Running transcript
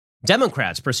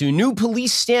Democrats pursue new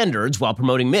police standards while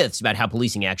promoting myths about how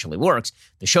policing actually works.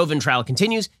 The Chauvin trial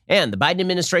continues, and the Biden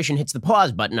administration hits the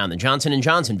pause button on the Johnson &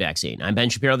 Johnson vaccine. I'm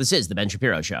Ben Shapiro. This is The Ben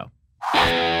Shapiro Show.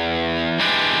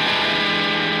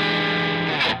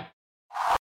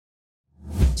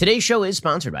 Today's show is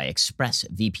sponsored by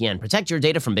ExpressVPN. Protect your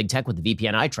data from big tech with the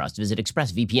VPN I trust. Visit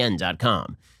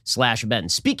expressvpn.com/Ben.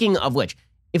 Speaking of which,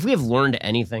 if we have learned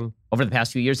anything over the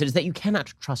past few years, it is that you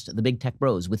cannot trust the big tech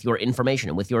bros with your information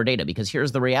and with your data, because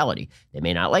here's the reality. They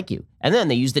may not like you. And then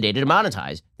they use the data to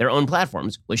monetize their own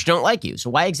platforms, which don't like you. So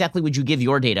why exactly would you give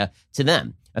your data to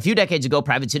them? A few decades ago,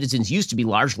 private citizens used to be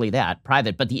largely that,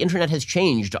 private, but the internet has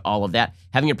changed all of that.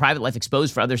 Having your private life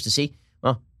exposed for others to see,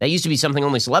 well, that used to be something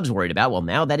only celebs worried about. Well,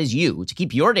 now that is you. To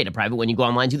keep your data private when you go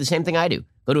online, do the same thing I do.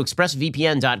 Go to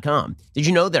expressvpn.com. Did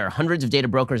you know there are hundreds of data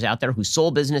brokers out there whose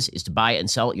sole business is to buy and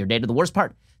sell your data? The worst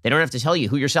part, they don't have to tell you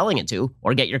who you're selling it to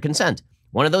or get your consent.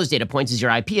 One of those data points is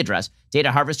your IP address.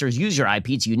 Data harvesters use your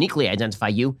IP to uniquely identify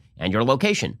you and your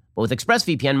location. But with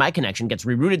ExpressVPN, my connection gets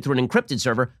rerouted through an encrypted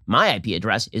server. My IP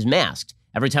address is masked.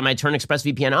 Every time I turn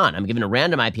ExpressVPN on, I'm given a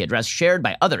random IP address shared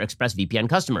by other ExpressVPN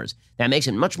customers. That makes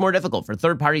it much more difficult for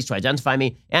third parties to identify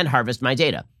me and harvest my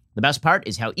data. The best part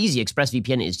is how easy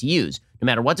ExpressVPN is to use. No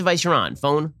matter what device you're on,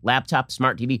 phone, laptop,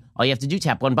 smart TV, all you have to do,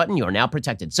 tap one button, you are now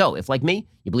protected. So if, like me,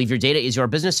 you believe your data is your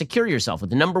business, secure yourself with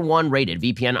the #1 rated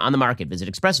VPN on the market.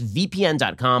 Visit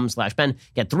expressvpn.com/Ben.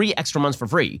 Get 3 extra months for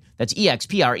free. That's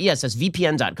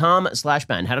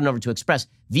expressvpn.com/Ben. Head on over to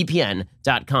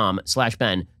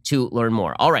expressvpn.com/Ben to learn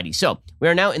more. Alrighty, so we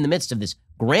are now in the midst of this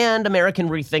grand American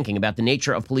rethinking about the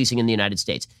nature of policing in the United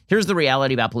States. Here's the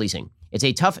reality about policing. It's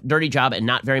a tough, dirty job, and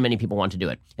not very many people want to do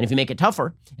it. And if you make it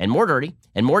tougher and more dirty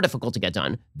and more difficult to get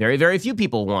done, very, very few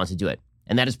people want to do it.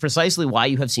 And that is precisely why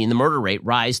you have seen the murder rate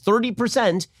rise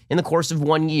 30% in the course of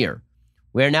 1 year.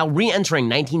 We are now re-entering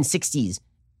 1960s,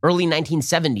 early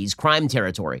 1970s crime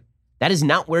territory. That is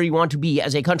not where you want to be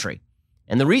as a country.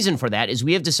 And the reason for that is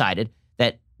we have decided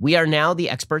that we are now the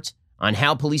experts on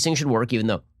how policing should work, even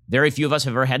though very few of us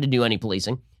have ever had to do any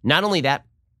policing. Not only that,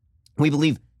 we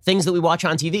believe things that we watch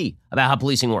on TV about how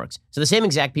policing works. So the same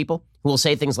exact people who will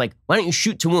say things like, why don't you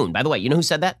shoot to wound? By the way, you know who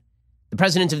said that? The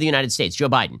President of the United States, Joe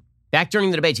Biden. Back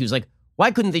during the debates, he was like, why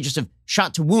couldn't they just have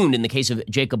shot to wound in the case of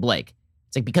Jacob Blake?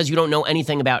 It's like, because you don't know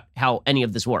anything about how any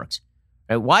of this works.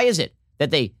 Right? Why is it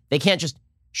that they can't just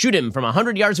shoot him from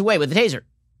 100 yards away with a taser?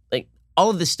 Like,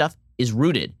 all of this stuff is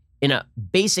rooted in a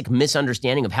basic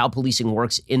misunderstanding of how policing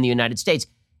works in the United States.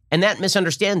 And that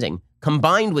misunderstanding,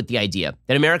 combined with the idea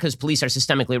that America's police are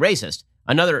systemically racist,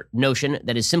 another notion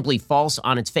that is simply false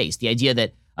on its face, the idea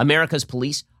that America's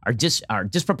police are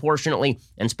disproportionately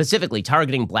and specifically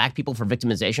targeting black people for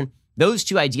victimization, those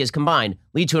two ideas combined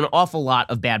lead to an awful lot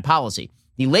of bad policy.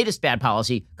 The latest bad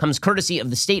policy comes courtesy of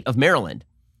the state of Maryland,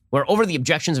 where over the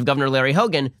objections of Governor Larry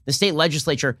Hogan, the state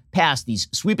legislature passed these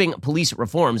sweeping police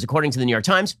reforms. According to the New York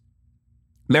Times,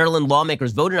 Maryland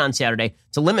lawmakers voted on Saturday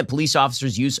to limit police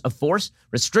officers' use of force,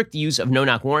 restrict the use of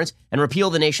no-knock warrants, and repeal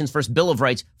the nation's first Bill of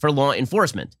Rights for law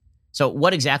enforcement. So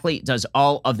what exactly does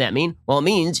all of that mean? Well, it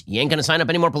means you ain't going to sign up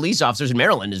any more police officers in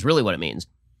Maryland is really what it means.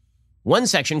 One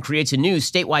section creates a new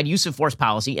statewide use of force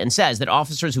policy and says that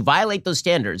officers who violate those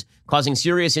standards, causing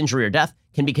serious injury or death,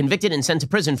 can be convicted and sent to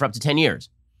prison for up to 10 years.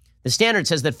 The standard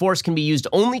says that force can be used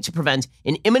only to prevent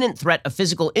an imminent threat of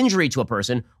physical injury to a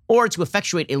person or to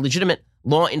effectuate a legitimate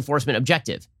law enforcement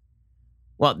objective.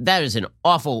 Well, that is an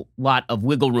awful lot of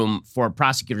wiggle room for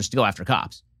prosecutors to go after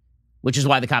cops, which is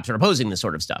why the cops are opposing this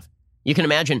sort of stuff. You can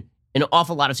imagine an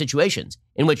awful lot of situations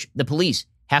in which the police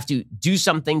have to do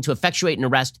something to effectuate an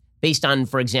arrest based on,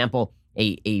 for example,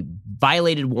 a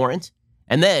violated warrant,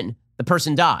 and then the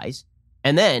person dies,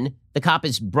 and then the cop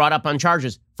is brought up on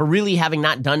charges for really having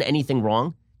not done anything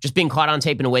wrong, just being caught on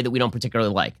tape in a way that we don't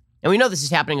particularly like. And we know this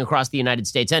is happening across the United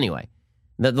States anyway.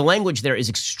 The language there is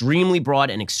extremely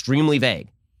broad and extremely vague.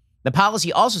 The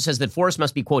policy also says that force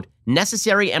must be, quote,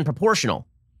 necessary and proportional.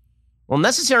 Well,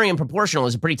 necessary and proportional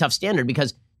is a pretty tough standard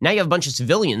because now you have a bunch of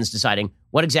civilians deciding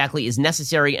what exactly is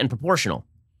necessary and proportional.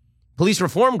 Police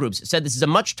reform groups said this is a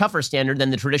much tougher standard than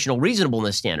the traditional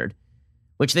reasonableness standard,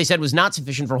 which they said was not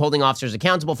sufficient for holding officers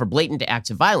accountable for blatant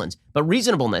acts of violence. But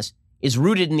reasonableness is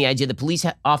rooted in the idea that police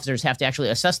officers have to actually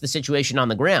assess the situation on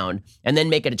the ground and then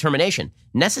make a determination.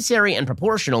 Necessary and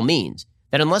proportional means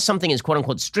that unless something is, quote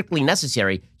unquote, strictly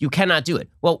necessary, you cannot do it.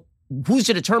 Well, who's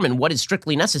to determine what is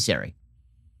strictly necessary?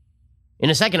 In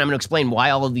a second, I'm going to explain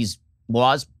why all of these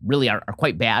laws really are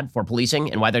quite bad for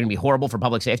policing and why they're going to be horrible for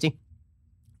public safety.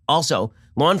 Also,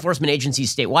 law enforcement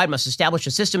agencies statewide must establish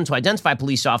a system to identify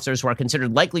police officers who are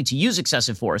considered likely to use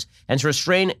excessive force and to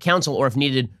restrain, counsel, or if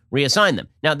needed, reassign them.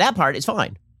 Now, that part is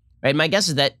fine. right? My guess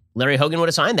is that Larry Hogan would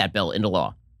have signed that bill into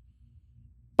law.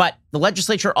 But the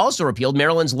legislature also repealed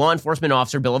Maryland's Law Enforcement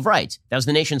Officer Bill of Rights. That was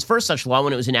the nation's first such law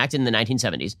when it was enacted in the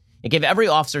 1970s. It gave every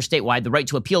officer statewide the right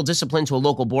to appeal discipline to a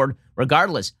local board,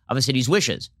 regardless of a city's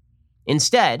wishes.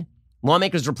 Instead,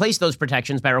 lawmakers replaced those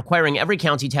protections by requiring every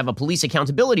county to have a police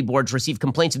accountability board to receive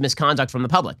complaints of misconduct from the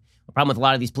public. The problem with a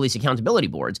lot of these police accountability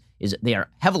boards is they are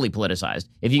heavily politicized.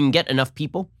 If you can get enough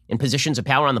people in positions of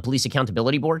power on the police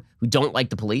accountability board who don't like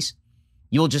the police,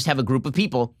 you will just have a group of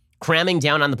people cramming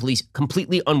down on the police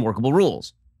completely unworkable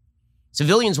rules.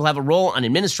 Civilians will have a role on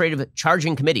administrative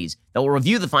charging committees that will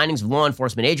review the findings of law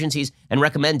enforcement agencies and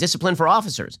recommend discipline for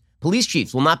officers. Police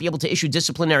chiefs will not be able to issue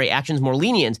disciplinary actions more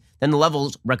lenient than the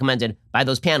levels recommended by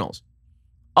those panels.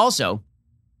 Also,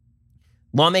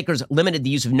 lawmakers limited the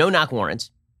use of no-knock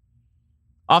warrants.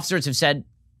 Officers have said,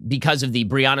 because of the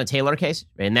Breonna Taylor case,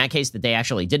 in that case that they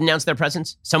actually did announce their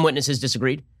presence, some witnesses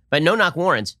disagreed. But no-knock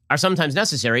warrants are sometimes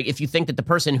necessary if you think that the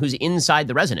person who's inside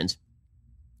the residence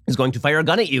is going to fire a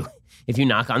gun at you if you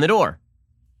knock on the door.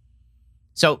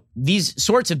 So these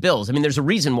sorts of bills, I mean, there's a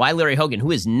reason why Larry Hogan,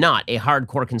 who is not a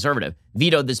hardcore conservative,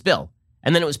 vetoed this bill.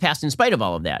 And then it was passed in spite of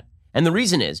all of that. And the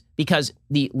reason is because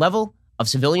the level of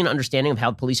civilian understanding of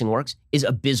how policing works is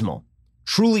abysmal,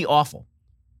 truly awful.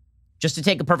 Just to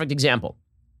take a perfect example,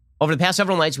 over the past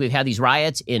several nights, we've had these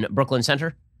riots in Brooklyn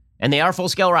Center, and they are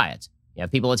full-scale riots. You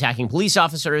have people attacking police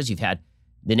officers. You've had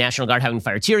the National Guard having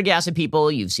fired tear gas at people.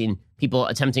 You've seen people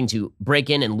attempting to break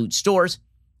in and loot stores.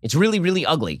 It's really, really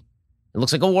ugly. It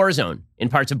looks like a war zone in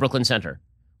parts of Brooklyn Center.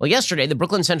 Well, yesterday, the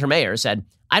Brooklyn Center mayor said,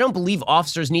 I don't believe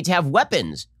officers need to have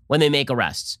weapons when they make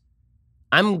arrests.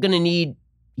 He's going to need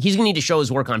to show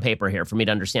his work on paper here for me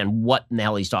to understand what in the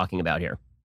hell he's talking about here.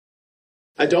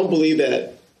 I don't believe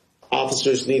that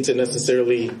officers need to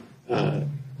necessarily have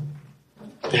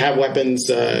weapons,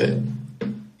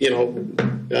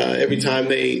 every time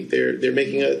they're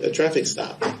making a traffic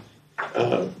stop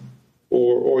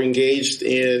or engaged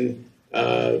in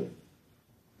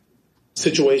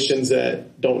situations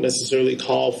that don't necessarily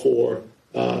call for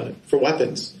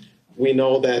weapons. We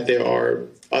know that there are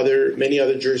many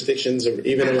other jurisdictions, or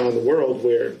even around the world,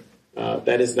 where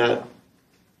that is not,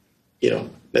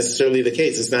 necessarily the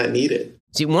case. It's not needed.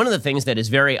 See, one of the things that is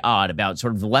very odd about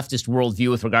sort of the leftist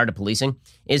worldview with regard to policing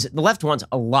is the left wants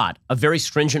a lot of very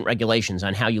stringent regulations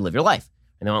on how you live your life.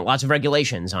 And they want lots of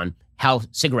regulations on how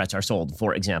cigarettes are sold,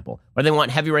 for example. Or they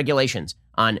want heavy regulations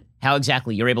on how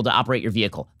exactly you're able to operate your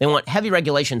vehicle. They want heavy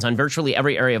regulations on virtually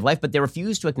every area of life, but they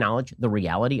refuse to acknowledge the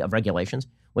reality of regulations,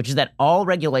 which is that all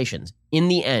regulations, in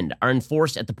the end, are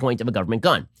enforced at the point of a government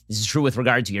gun. This is true with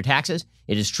regard to your taxes.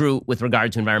 It is true with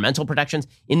regard to environmental protections.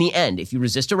 In the end, if you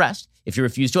resist arrest, if you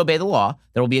refuse to obey the law,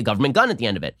 there will be a government gun at the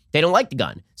end of it. They don't like the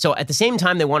gun. So at the same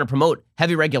time they want to promote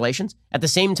heavy regulations, at the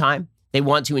same time they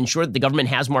want to ensure that the government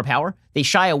has more power, they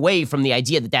shy away from the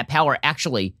idea that that power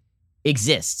actually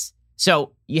exists.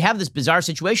 So you have this bizarre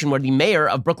situation where the mayor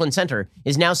of Brooklyn Center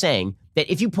is now saying that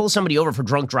if you pull somebody over for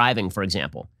drunk driving, for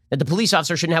example, that the police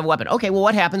officer shouldn't have a weapon. Okay, well,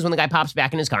 what happens when the guy pops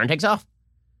back in his car and takes off?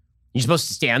 You're supposed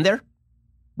to stand there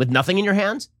with nothing in your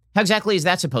hands? How exactly is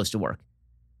that supposed to work?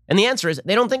 And the answer is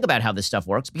they don't think about how this stuff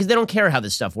works because they don't care how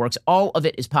this stuff works. All of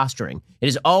it is posturing. It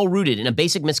is all rooted in a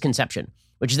basic misconception,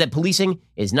 which is that policing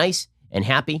is nice and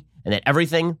happy and that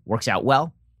everything works out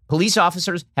well. Police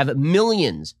officers have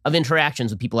millions of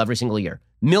interactions with people every single year.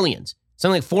 Millions.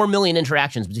 Something like 4 million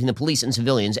interactions between the police and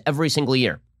civilians every single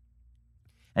year.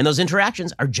 And those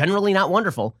interactions are generally not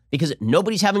wonderful because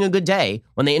nobody's having a good day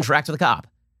when they interact with a cop.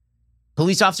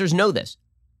 Police officers know this.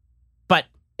 But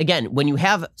again, when you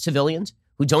have civilians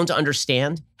who don't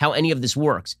understand how any of this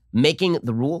works, making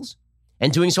the rules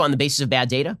and doing so on the basis of bad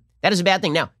data, that is a bad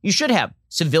thing. Now, you should have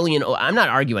civilian, I'm not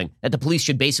arguing that the police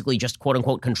should basically just quote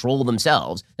unquote control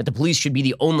themselves, that the police should be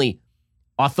the only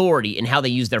authority in how they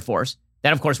use their force.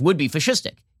 That, of course, would be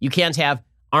fascistic. You can't have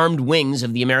armed wings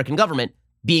of the American government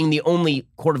being the only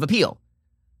court of appeal.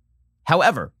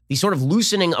 However, the sort of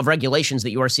loosening of regulations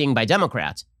that you are seeing by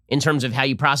Democrats in terms of how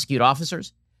you prosecute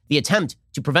officers, the attempt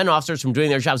to prevent officers from doing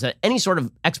their jobs without any sort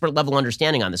of expert level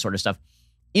understanding on this sort of stuff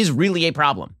is really a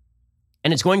problem.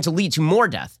 And it's going to lead to more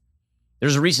death.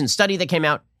 There's a recent study that came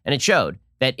out and it showed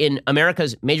that in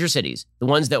America's major cities, the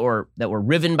ones that were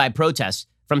riven by protests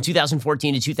from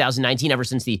 2014 to 2019, ever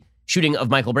since the shooting of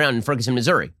Michael Brown in Ferguson,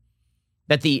 Missouri,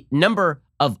 that the number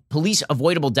of police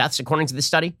avoidable deaths, according to this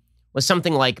study, was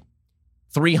something like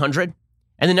 300.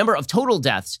 And the number of total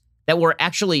deaths that were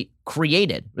actually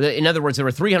created, in other words, there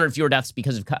were 300 fewer deaths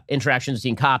because of interactions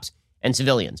between cops and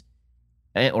civilians,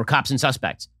 or cops and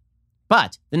suspects.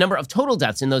 But the number of total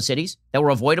deaths in those cities that were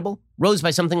avoidable rose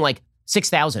by something like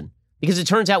 6,000. Because it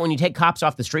turns out when you take cops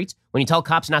off the streets, when you tell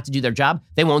cops not to do their job,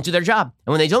 they won't do their job.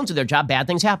 And when they don't do their job, bad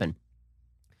things happen.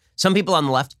 Some people on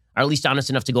the left are at least honest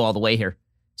enough to go all the way here.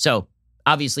 So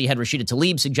obviously, you had Rashida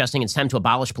Tlaib suggesting it's time to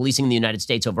abolish policing in the United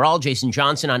States overall. Jason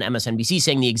Johnson on MSNBC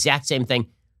saying the exact same thing.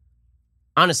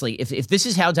 Honestly, if this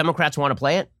is how Democrats want to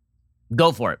play it,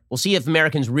 go for it. We'll see if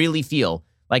Americans really feel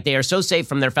like they are so safe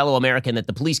from their fellow American that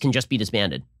the police can just be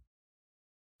disbanded.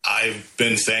 I've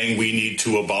been saying we need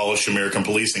to abolish American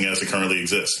policing as it currently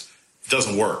exists. It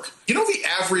doesn't work. You know, the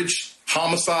average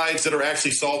homicides that are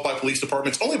actually solved by police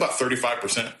departments, only about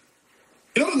 35%.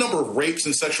 You know the number of rapes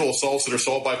and sexual assaults that are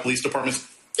solved by police departments?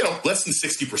 Less than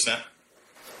 60%.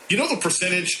 You know the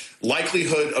percentage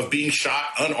likelihood of being shot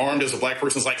unarmed as a black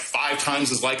person is like 5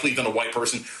 times as likely than a white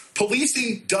person.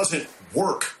 Policing doesn't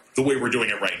work the way we're doing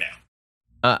it right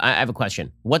now. I have a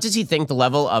question. What does he think the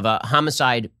level of a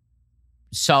homicide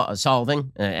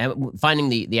solving, finding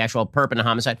the actual perp in a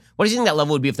homicide, what does he think that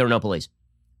level would be if there were no police?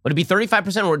 Would it be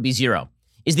 35% or would it be 0?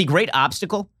 Is the great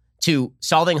obstacle to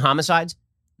solving homicides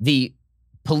the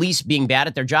police being bad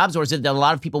at their jobs, or is it that a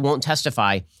lot of people won't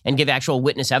testify and give actual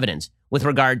witness evidence with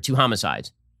regard to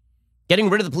homicides? Getting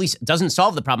rid of the police doesn't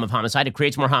solve the problem of homicide. It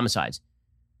creates more homicides.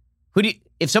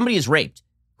 If somebody is raped,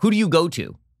 who do you go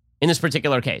to in this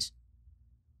particular case?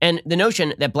 And the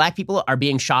notion that black people are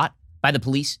being shot by the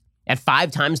police at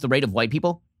 5 times the rate of white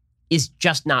people is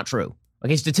just not true.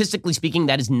 Okay, statistically speaking,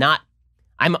 that is not.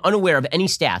 I'm unaware of any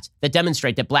stats that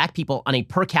demonstrate that black people on a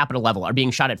per capita level are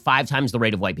being shot at 5 times the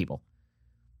rate of white people.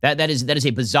 That is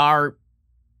a bizarre,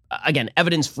 again,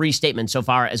 evidence-free statement so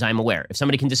far as I'm aware. If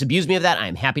somebody can disabuse me of that,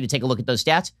 I'm happy to take a look at those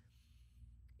stats.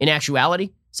 In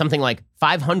actuality, something like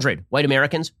 500 white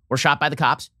Americans were shot by the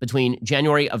cops between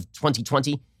January of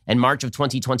 2020 and March of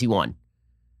 2021.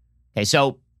 Okay,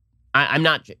 so I'm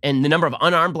not, and the number of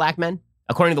unarmed black men,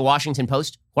 according to the Washington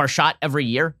Post, who are shot every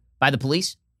year by the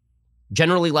police,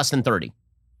 generally less than 30.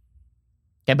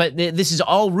 Okay, but this is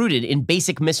all rooted in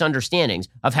basic misunderstandings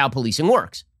of how policing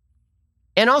works.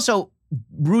 And also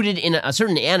rooted in a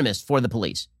certain animus for the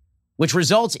police, which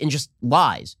results in just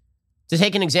lies. To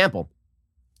take an example,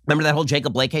 remember that whole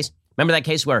Jacob Blake case? Remember that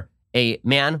case where a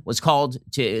man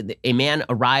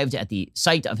arrived at the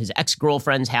site of his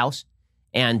ex-girlfriend's house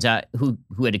and who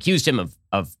had accused him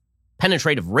of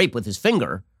penetrative rape with his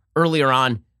finger earlier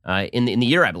on in the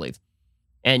year, I believe.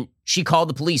 And she called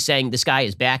the police saying this guy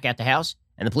is back at the house,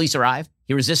 and the police arrive.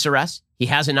 He resists arrest. He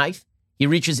has a knife. He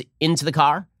reaches into the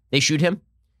car. They shoot him.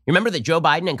 You remember that Joe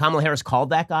Biden and Kamala Harris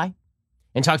called that guy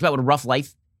and talked about what a rough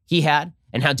life he had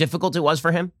and how difficult it was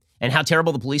for him and how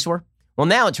terrible the police were? Well,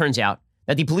 now it turns out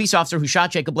that the police officer who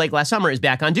shot Jacob Blake last summer is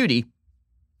back on duty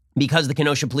because the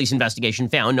Kenosha police investigation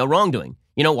found no wrongdoing.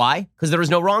 You know why? Because there was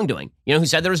no wrongdoing. You know who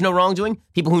said there was no wrongdoing?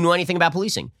 People who knew anything about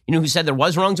policing. You know who said there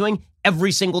was wrongdoing?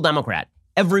 Every single Democrat.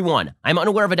 Everyone. I'm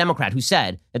unaware of a Democrat who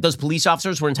said that those police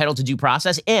officers were entitled to due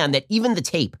process and that even the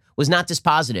tape was not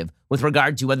dispositive with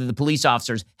regard to whether the police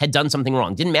officers had done something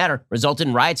wrong. Didn't matter. Resulted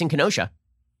in riots in Kenosha.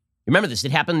 Remember this.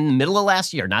 It happened in the middle of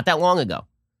last year, not that long ago.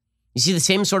 You see the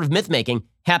same sort of myth-making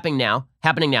happening now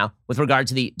with regard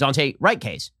to the Daunte Wright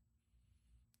case.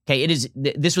 Okay,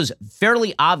 this was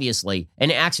fairly obviously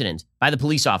an accident by the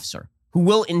police officer who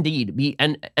will indeed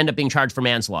end up being charged for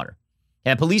manslaughter.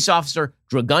 A police officer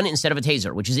drew a gun instead of a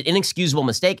taser, which is an inexcusable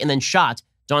mistake, and then shot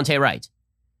Daunte Wright.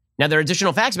 Now, there are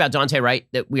additional facts about Daunte Wright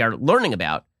that we are learning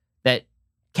about that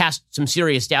cast some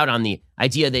serious doubt on the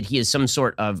idea that he is some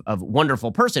sort of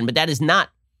wonderful person, but that is not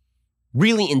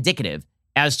really indicative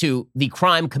as to the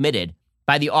crime committed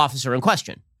by the officer in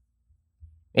question.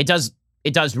 It does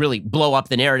really blow up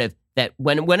the narrative that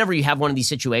whenever you have one of these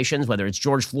situations, whether it's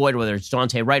George Floyd, or whether it's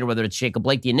Daunte Wright, or whether it's Jacob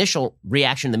Blake, the initial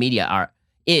reaction of the media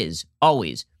is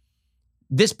always,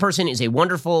 this person is a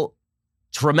wonderful,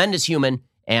 tremendous human,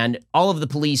 and all of the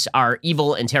police are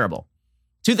evil and terrible.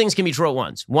 Two things can be true at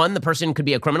once. One, the person could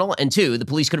be a criminal, and two, the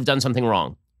police could have done something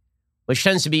wrong, which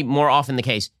tends to be more often the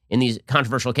case in these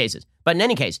controversial cases. But in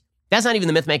any case, that's not even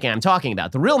the myth-making I'm talking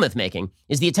about. The real myth-making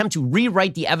is the attempt to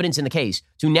rewrite the evidence in the case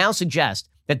to now suggest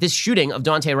that this shooting of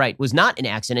Daunte Wright was not an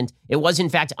accident. It was, in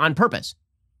fact, on purpose.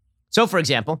 So, for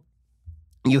example,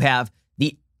 you have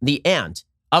the aunt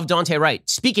of Daunte Wright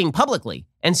speaking publicly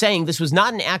and saying this was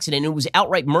not an accident, it was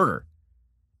outright murder.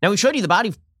 Now, we showed you the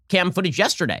body cam footage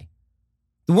yesterday.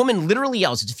 The woman literally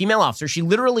yells, it's a female officer, she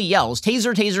literally yells,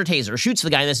 taser, taser, taser, shoots the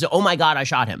guy and then says, oh my God, I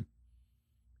shot him.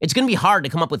 It's going to be hard to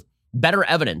come up with better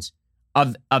evidence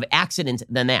of accident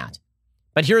than that.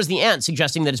 But here's the aunt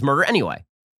suggesting that it's murder anyway.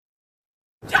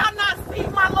 Did y'all not see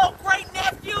my little great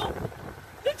nephew?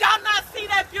 Did y'all not see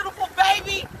that beautiful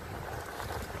baby?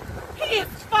 He is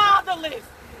fatherless.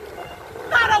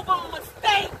 Not over a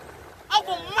mistake.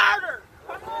 over murder.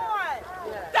 Come on.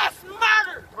 That's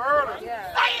murder. Murder.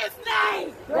 Yeah. Say his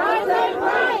name. Dante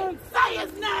Wright. Say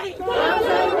his name.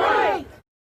 Dante Wright.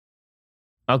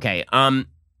 Okay, I'm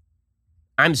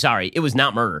sorry. It was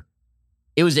not murder.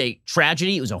 It was a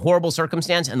tragedy. It was a horrible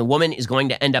circumstance, and the woman is going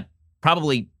to end up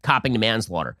probably copping to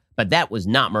manslaughter. But that was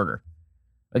not murder.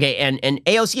 Okay, and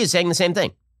AOC is saying the same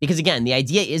thing. Because again, the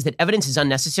idea is that evidence is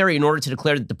unnecessary in order to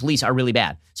declare that the police are really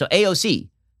bad. So AOC,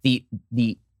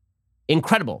 the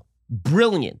incredible,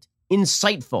 brilliant,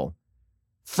 insightful,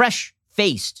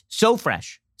 fresh-faced, so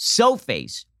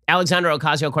faced, Alexandra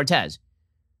Ocasio-Cortez,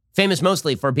 famous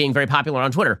mostly for being very popular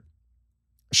on Twitter,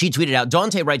 she tweeted out,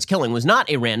 Daunte Wright's killing was not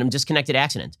a random, disconnected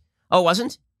accident. Oh, it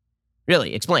wasn't?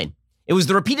 Really? Explain. It was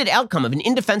the repeated outcome of an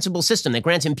indefensible system that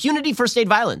grants impunity for state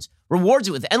violence, rewards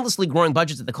it with endlessly growing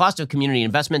budgets at the cost of community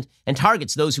investment, and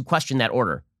targets those who question that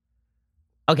order.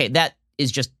 Okay, that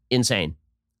is just insane.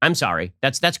 I'm sorry.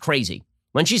 That's crazy.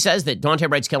 When she says that Daunte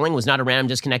Wright's killing was not a random,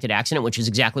 disconnected accident, which is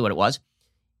exactly what it was,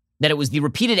 that it was the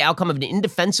repeated outcome of an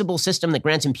indefensible system that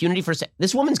grants impunity for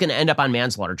this woman's going to end up on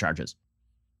manslaughter charges.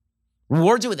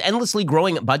 Rewards it with endlessly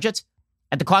growing budgets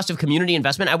at the cost of community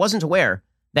investment. I wasn't aware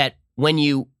that when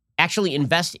you actually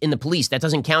invest in the police, that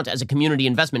doesn't count as a community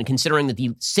investment, considering that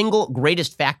the single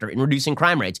greatest factor in reducing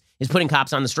crime rates is putting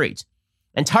cops on the streets.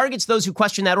 And targets those who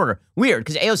question that order. Weird,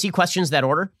 because AOC questions that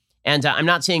order, and I'm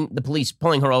not seeing the police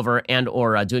pulling her over and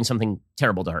or doing something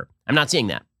terrible to her. I'm not seeing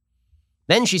that.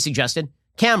 Then she suggested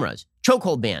cameras,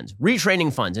 chokehold bans,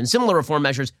 retraining funds, and similar reform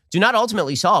measures do not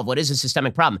ultimately solve what is a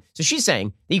systemic problem. So she's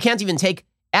saying that you can't even take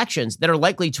actions that are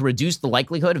likely to reduce the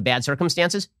likelihood of bad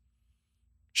circumstances.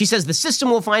 She says the system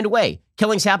will find a way.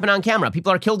 Killings happen on camera.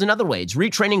 People are killed in other ways.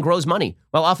 Retraining grows money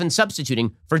while often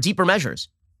substituting for deeper measures.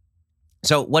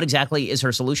 So what exactly is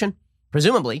her solution?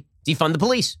 Presumably, defund the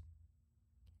police.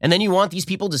 And then you want these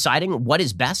people deciding what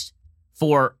is best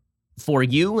for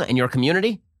you and your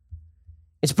community?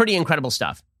 It's pretty incredible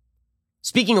stuff.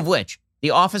 Speaking of which,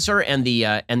 the officer and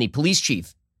the police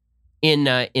chief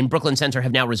in Brooklyn Center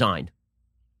have now resigned.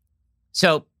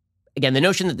 So again, the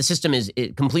notion that the system is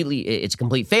it's a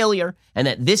complete failure, and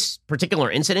that this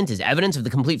particular incident is evidence of the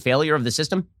complete failure of the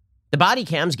system. The body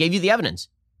cams gave you the evidence.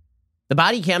 The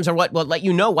body cams are what let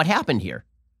you know what happened here.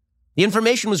 The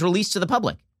information was released to the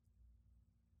public.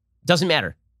 Doesn't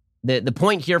matter. The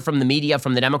point here from the media,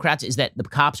 from the Democrats, is that the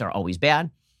cops are always bad.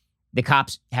 The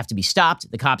cops have to be stopped.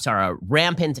 The cops are a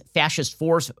rampant fascist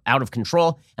force out of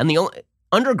control. And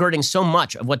undergirding so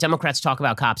much of what Democrats talk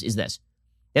about cops is this.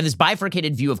 They have this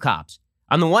bifurcated view of cops.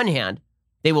 On the one hand,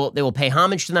 they will pay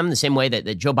homage to them the same way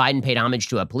that Joe Biden paid homage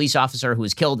to a police officer who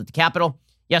was killed at the Capitol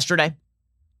yesterday.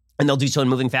 And they'll do so in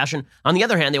moving fashion. On the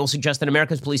other hand, they will suggest that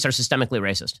America's police are systemically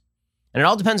racist. And it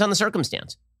all depends on the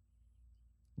circumstance.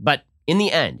 But in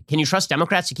the end, can you trust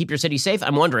Democrats to keep your city safe?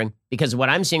 I'm wondering, because what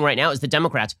I'm seeing right now is the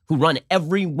Democrats who run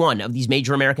every one of these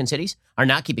major American cities are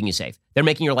not keeping you safe. They're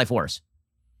making your life worse.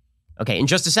 Okay, in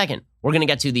just a second, we're going to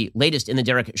get to the latest in the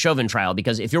Derek Chauvin trial,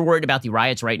 because if you're worried about the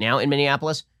riots right now in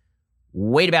Minneapolis,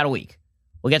 wait about a week.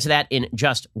 We'll get to that in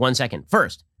just 1 second.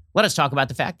 First, let us talk about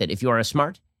the fact that if you are a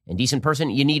smart and decent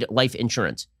person, you need life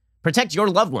insurance. Protect your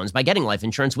loved ones by getting life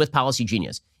insurance with Policy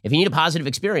Genius. If you need a positive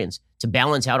experience to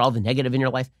balance out all the negative in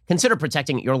your life, consider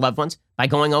protecting your loved ones by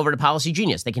going over to Policy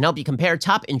Genius. They can help you compare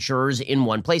top insurers in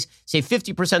one place, save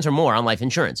 50% or more on life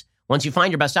insurance. Once you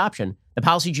find your best option, the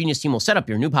Policy Genius team will set up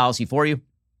your new policy for you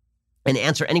and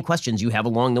answer any questions you have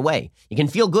along the way. You can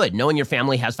feel good knowing your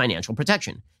family has financial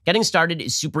protection. Getting started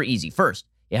is super easy. First,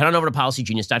 you head on over to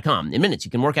PolicyGenius.com. In minutes,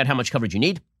 you can work out how much coverage you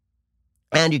need,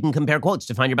 and you can compare quotes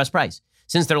to find your best price.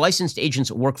 Since their licensed agents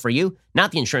work for you,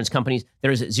 not the insurance companies,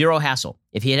 there is zero hassle.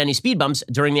 If you hit any speed bumps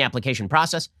during the application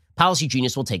process, Policy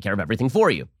Genius will take care of everything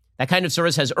for you. That kind of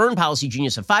service has earned Policy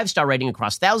Genius a 5-star rating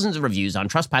across thousands of reviews on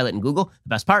Trustpilot and Google. The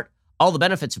best part, all the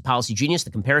benefits of Policy Genius,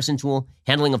 the comparison tool,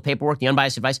 handling of paperwork, the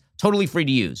unbiased advice, totally free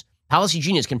to use. Policy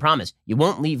Genius can promise you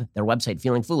won't leave their website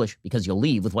feeling foolish, because you'll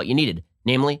leave with what you needed,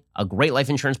 namely a great life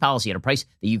insurance policy at a price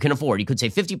that you can afford. You could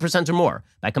save 50% or more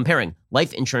by comparing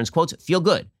life insurance quotes. Feel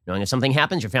good knowing if something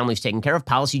happens, your family's taken care of.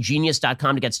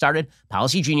 PolicyGenius.com to get started.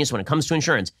 Policy Genius, when it comes to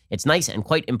insurance, it's nice and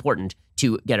quite important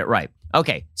to get it right.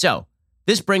 Okay, so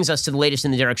this brings us to the latest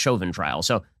in the Derek Chauvin trial.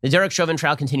 So the Derek Chauvin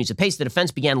trial continues apace. The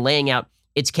defense began laying out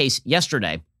its case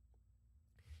yesterday,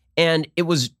 and it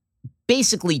was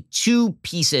basically two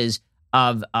pieces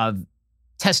of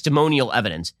testimonial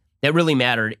evidence that really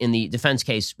mattered in the defense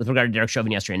case with regard to Derek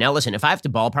Chauvin yesterday. Now, listen, if I have to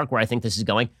ballpark where I think this is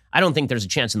going, I don't think there's a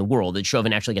chance in the world that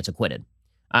Chauvin actually gets acquitted.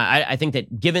 I think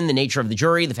that given the nature of the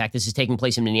jury, the fact this is taking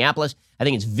place in Minneapolis, I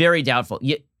think it's very doubtful.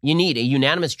 You need a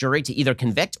unanimous jury to either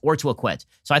convict or to acquit.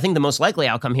 So I think the most likely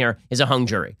outcome here is a hung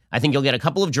jury. I think you'll get a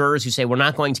couple of jurors who say we're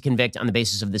not going to convict on the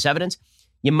basis of this evidence.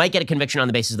 You might get a conviction on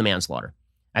the basis of the manslaughter.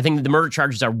 I think that the murder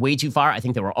charges are way too far. I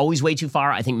think they were always way too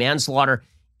far. I think manslaughter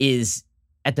is,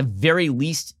 at the very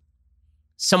least,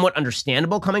 somewhat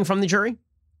understandable coming from the jury.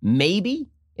 Maybe,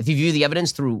 if you view the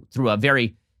evidence through a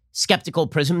very skeptical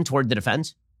prism toward the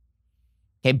defense.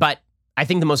 Okay, but I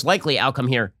think the most likely outcome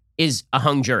here is a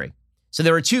hung jury. So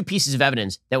there were two pieces of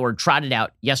evidence that were trotted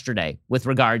out yesterday with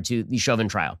regard to the Chauvin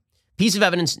trial. Piece of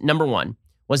evidence number one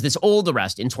was this old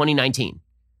arrest in 2019,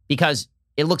 because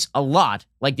it looks a lot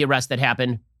like the arrest that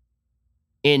happened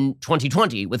in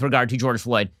 2020 with regard to George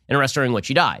Floyd, an arrest during which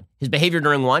he died. His behavior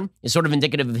during one is sort of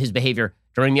indicative of his behavior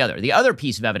during the other. The other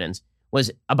piece of evidence was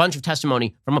a bunch of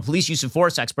testimony from a police use of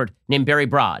force expert named Barry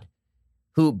Broad,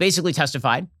 who basically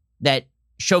testified that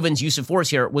Chauvin's use of force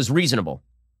here was reasonable.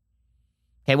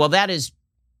 Okay, well, that is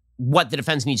what the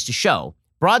defense needs to show.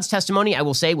 Broad's testimony, I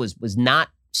will say, was not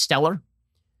stellar.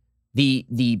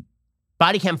 The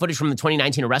body cam footage from the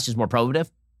 2019 arrest is more probative.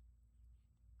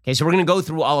 Okay, so we're going to go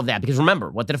through all of that, because remember,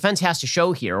 what the defense has to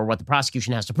show here, or what the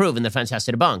prosecution has to prove and the defense has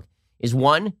to debunk, is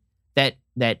one, that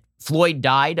Floyd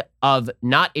died of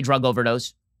not a drug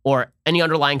overdose or any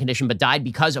underlying condition, but died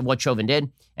because of what Chauvin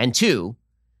did. And two,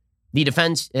 the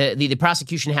defense, the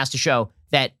prosecution has to show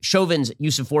that Chauvin's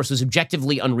use of force was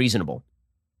objectively unreasonable,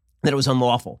 that it was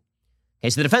unlawful. Okay,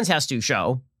 so the defense has to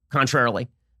show, contrarily,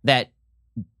 that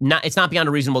it's not beyond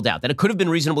a reasonable doubt, that it could have been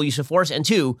reasonable use of force, and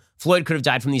two, Floyd could have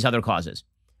died from these other causes.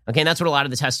 Okay, and that's what a lot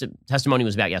of the testimony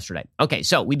was about yesterday. Okay,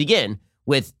 so we begin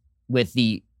with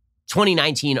the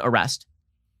 2019 arrest.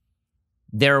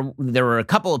 There were a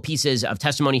couple of pieces of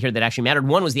testimony here that actually mattered.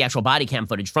 One was the actual body cam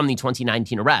footage from the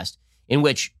 2019 arrest, in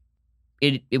which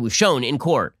it was shown in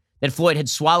court that Floyd had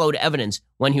swallowed evidence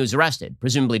when he was arrested,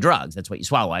 presumably drugs. That's what you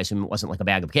swallow. I assume it wasn't like a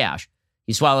bag of cash.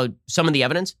 He swallowed some of the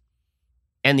evidence.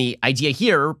 And the idea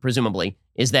here, presumably,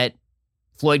 is that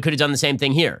Floyd could have done the same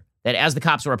thing here. That as the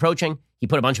cops were approaching, he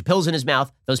put a bunch of pills in his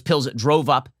mouth. Those pills drove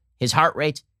up his heart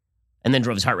rate and then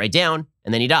drove his heart rate down,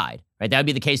 and then he died. Right? That would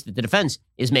be the case that the defense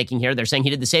is making here. They're saying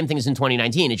he did the same thing as in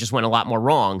 2019. It just went a lot more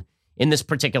wrong in this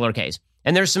particular case.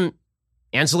 And there's some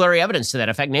ancillary evidence to that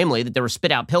effect, namely that there were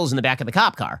spit out pills in the back of the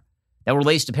cop car that were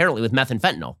laced apparently with meth and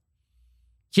fentanyl.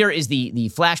 Here is the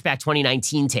flashback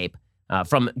 2019 tape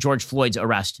from George Floyd's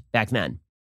arrest back then.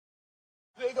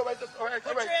 There you go, right there. All right,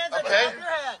 Put your hands okay. on top of your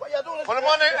head. What y'all doing? Put them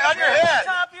on your head.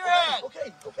 Top of your head.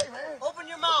 Okay, man. Open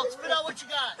your mouth. Spit out what you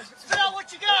got. Spit out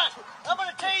what you got. I'm going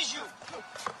to tase you.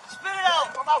 Spit it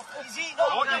out. My mouth. He's eating I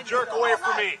all want you night. to jerk away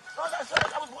from me. No,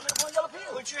 that was one yellow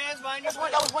pill. Put your hands behind your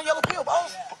That was one yellow pill,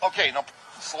 boss. Okay, now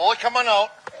slowly come on out.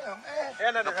 Damn, man.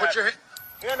 Hand on your head. Put your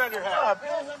hand on your head.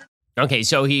 Okay,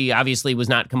 so he obviously was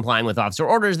not complying with officer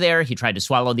orders there. He tried to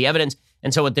swallow the evidence.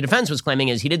 And so what the defense was claiming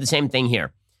is he did the same thing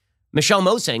here. Michelle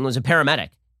Mosing was a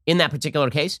paramedic in that particular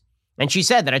case. And she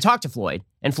said that I talked to Floyd.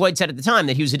 And Floyd said at the time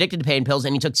that he was addicted to pain pills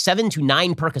and he took 7 to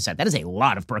 9 Percocet. That is a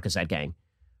lot of Percocet, gang.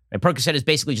 Right? Percocet is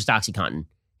basically just OxyContin.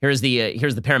 Here's the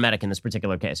paramedic in this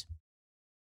particular case.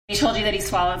 He told you that he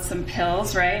swallowed some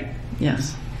pills, right?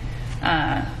 Yes.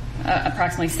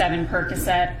 Approximately 7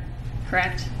 Percocet,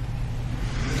 correct?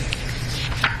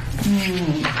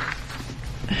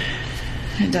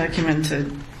 I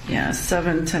documented,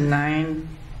 7 to 9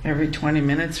 every 20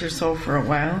 minutes or so for a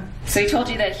while. So he told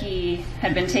you that he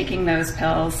had been taking those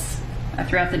pills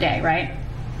throughout the day, right?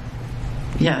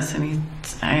 Yes, and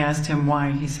I asked him why.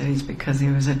 He said he's because he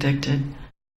was addicted.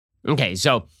 Okay,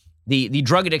 so the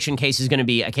drug addiction case is going to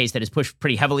be a case that is pushed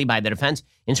pretty heavily by the defense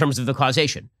in terms of the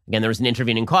causation. Again, there was an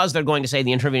intervening cause. They're going to say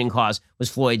the intervening cause was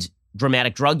Floyd's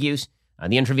dramatic drug use.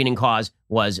 The intervening cause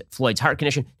was Floyd's heart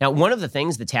condition. Now, one of the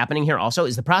things that's happening here also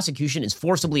is the prosecution is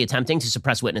forcibly attempting to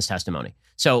suppress witness testimony.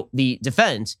 So the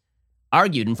defense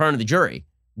argued in front of the jury,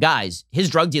 guys, his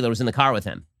drug dealer was in the car with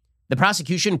him. The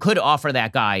prosecution could offer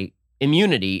that guy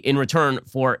immunity in return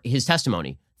for his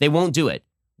testimony. They won't do it.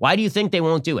 Why do you think they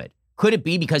won't do it? Could it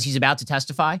be because he's about to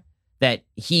testify that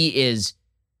he is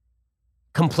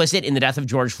complicit in the death of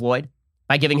George Floyd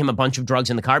by giving him a bunch of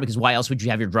drugs in the car? Because why else would you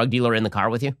have your drug dealer in the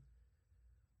car with you?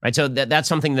 Right, so that's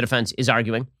something the defense is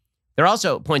arguing. They're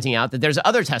also pointing out that there's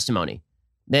other testimony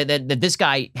that this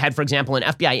guy had, for example, an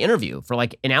FBI interview for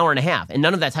like an hour and a half, and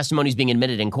none of that testimony is being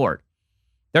admitted in court.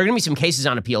 There are going to be some cases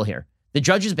on appeal here. The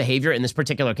judge's behavior in this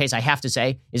particular case, I have to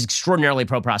say, is extraordinarily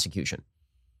pro-prosecution.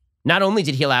 Not only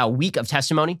did he allow a week of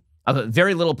testimony of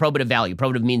very little probative value,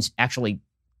 probative means actually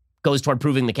goes toward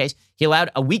proving the case, he allowed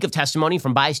a week of testimony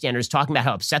from bystanders talking about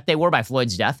how upset they were by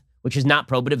Floyd's death, which is not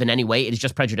probative in any way. It is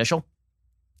just prejudicial.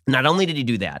 Not only did he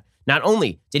do that, not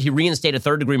only did he reinstate a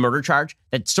third-degree murder charge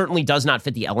that certainly does not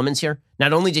fit the elements here,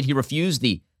 not only did he refuse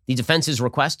the defense's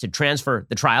request to transfer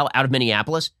the trial out of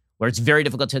Minneapolis, where it's very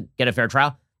difficult to get a fair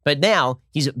trial, but now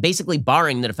he's basically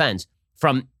barring the defense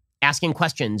from asking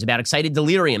questions about excited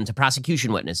delirium to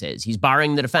prosecution witnesses. He's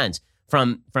barring the defense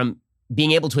from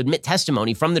being able to admit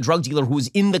testimony from the drug dealer who was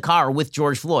in the car with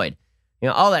George Floyd.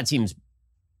 All that seems,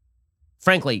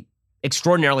 frankly,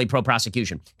 extraordinarily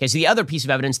pro-prosecution. Okay, so the other piece of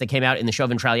evidence that came out in the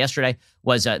Chauvin trial yesterday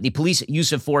was the police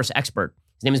use of force expert.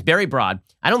 His name is Barry Broad.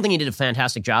 I don't think he did a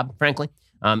fantastic job, frankly.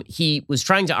 He was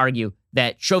trying to argue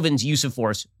that Chauvin's use of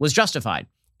force was justified.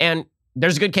 And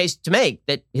there's a good case to make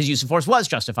that his use of force was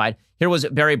justified. Here was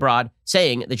Barry Broad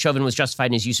saying that Chauvin was justified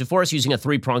in his use of force using a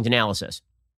three-pronged analysis.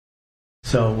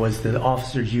 So was the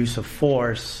officer's use of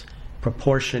force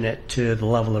proportionate to the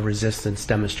level of resistance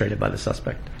demonstrated by the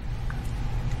suspect?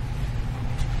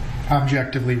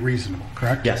 Objectively reasonable,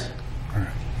 correct? Yes. All right.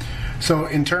 So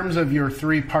in terms of your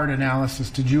three-part analysis,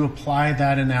 did you apply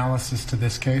that analysis to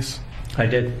this case? I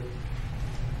did.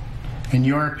 In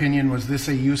your opinion, was this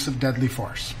a use of deadly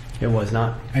force? It was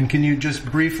not. And can you just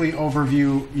briefly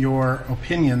overview your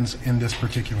opinions in this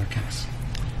particular case?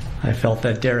 I felt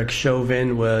that Derek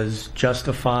Chauvin was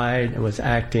justified and was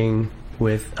acting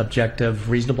with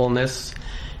objective reasonableness,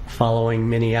 following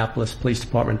Minneapolis Police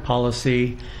Department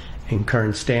policy and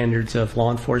current standards of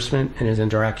law enforcement in his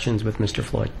interactions with Mr.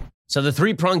 Floyd. So the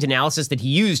three-pronged analysis that he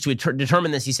used to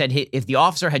determine this, he said if the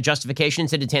officer had justification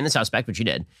to detain the suspect, which he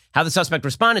did, how the suspect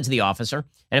responded to the officer,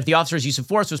 and if the officer's use of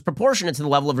force was proportionate to the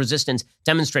level of resistance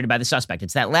demonstrated by the suspect.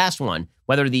 It's that last one,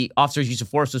 whether the officer's use of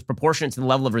force was proportionate to the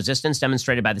level of resistance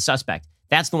demonstrated by the suspect.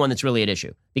 That's the one that's really at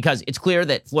issue, because it's clear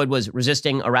that Floyd was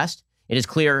resisting arrest. It is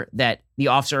clear that the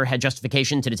officer had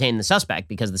justification to detain the suspect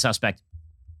because the suspect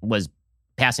was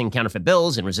passing counterfeit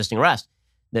bills and resisting arrest.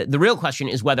 The real question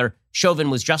is whether Chauvin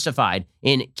was justified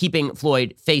in keeping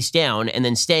Floyd face down and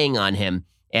then staying on him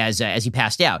as he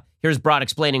passed out. Here's Broad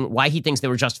explaining why he thinks they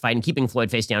were justified in keeping Floyd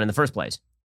face down in the first place.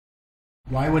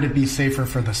 Why would it be safer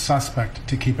for the suspect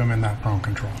to keep him in that prone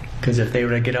control? Because if they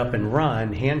were to get up and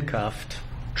run, handcuffed,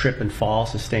 trip and fall,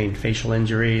 sustain facial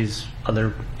injuries,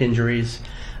 other injuries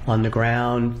on the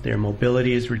ground, their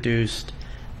mobility is reduced,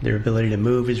 their ability to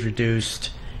move is reduced,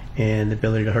 and the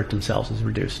ability to hurt themselves is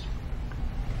reduced.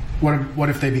 What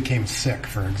if they became sick,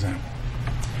 for example?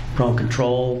 Prone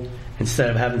control, instead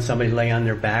of having somebody lay on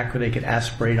their back where they could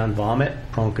aspirate on vomit,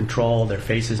 prone control, their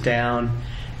face is down,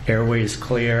 airway is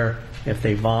clear. If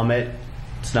they vomit,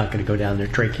 it's not going to go down their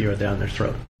trachea or down their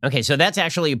throat. Okay, so that's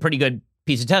actually a pretty good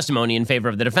piece of testimony in favor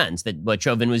of the defense, that what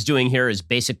Chauvin was doing here is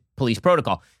basic police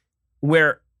protocol.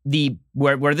 Where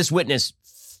this witness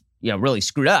really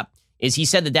screwed up is he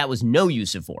said that was no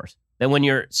use of force. That when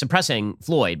you're suppressing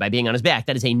Floyd by being on his back,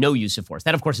 that is a no use of force.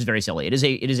 That, of course, is very silly. It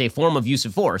is a form of use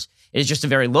of force. It is just a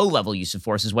very low-level use of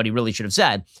force is what he really should have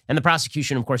said. And the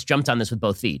prosecution, of course, jumped on this with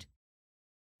both feet.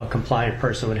 A compliant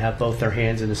person would have both their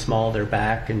hands in the small of their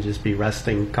back and just be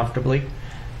resting comfortably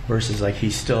versus like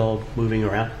he's still moving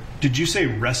around. Did you say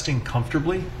resting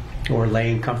comfortably? Or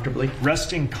laying comfortably?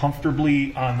 Resting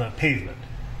comfortably on the pavement.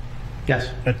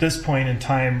 Yes. At this point in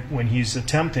time, when he's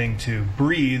attempting to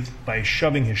breathe by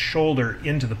shoving his shoulder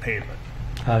into the pavement.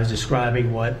 I was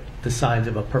describing what the signs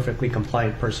of a perfectly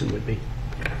compliant person would be.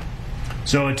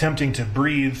 So attempting to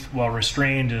breathe while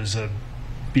restrained is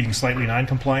being slightly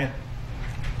non-compliant?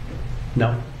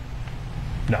 No.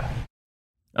 No.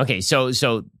 Okay, so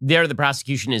there the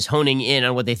prosecution is honing in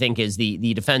on what they think is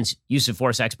the defense use of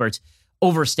force experts'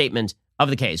 overstatement of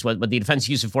the case. What the defense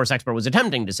use of force expert was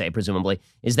attempting to say, presumably,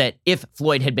 is that if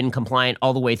Floyd had been compliant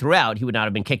all the way throughout, he would not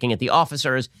have been kicking at the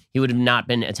officers. He would have not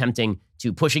been attempting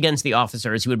to push against the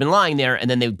officers. He would have been lying there, and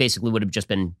then they basically would have just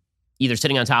been either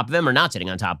sitting on top of him or not sitting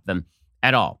on top of him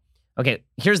at all. Okay,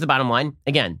 here's the bottom line.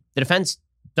 Again, the defense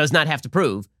does not have to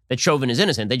prove that Chauvin is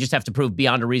innocent. They just have to prove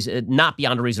not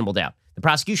beyond a reasonable doubt. The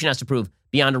prosecution has to prove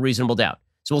beyond a reasonable doubt.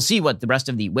 So we'll see what the rest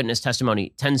of the witness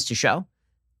testimony tends to show.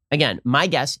 Again, my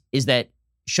guess is that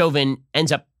Chauvin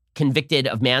ends up convicted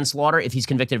of manslaughter if he's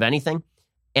convicted of anything,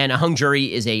 and a hung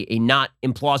jury is a not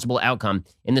implausible outcome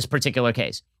in this particular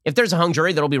case. If there's a hung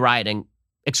jury, there'll be rioting,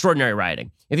 extraordinary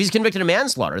rioting. If he's convicted of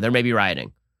manslaughter, there may be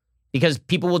rioting, because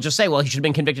people will just say, well, he should have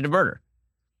been convicted of murder.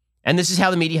 And this is how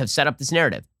the media have set up this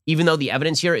narrative. Even though the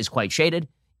evidence here is quite shaded,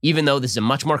 even though this is a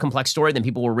much more complex story than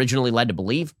people were originally led to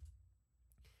believe,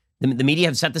 the media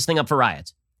have set this thing up for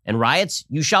riots. And riots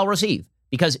you shall receive.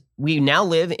 Because we now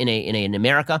live in an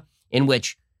America in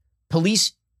which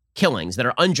police killings that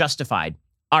are unjustified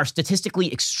are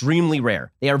statistically extremely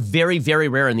rare. They are very, very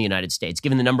rare in the United States,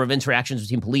 given the number of interactions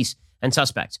between police and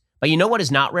suspects. But you know what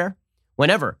is not rare?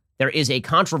 Whenever there is a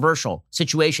controversial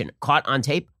situation caught on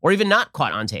tape, or even not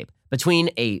caught on tape, between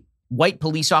a white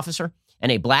police officer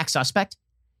and a black suspect,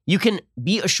 you can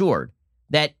be assured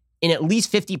that in at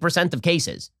least 50% of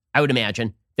cases, I would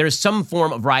imagine, there is some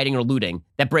form of rioting or looting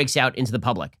that breaks out into the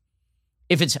public.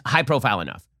 If it's high profile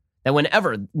enough, that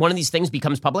whenever one of these things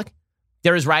becomes public,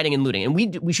 there is rioting and looting. And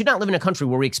we should not live in a country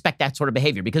where we expect that sort of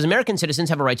behavior, because American citizens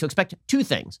have a right to expect two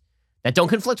things that don't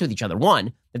conflict with each other.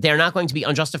 One, that they are not going to be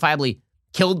unjustifiably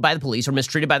killed by the police or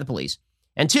mistreated by the police.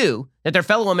 And two, that their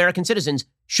fellow American citizens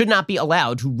should not be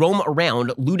allowed to roam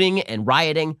around looting and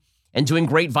rioting and doing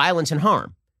great violence and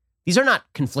harm. These are not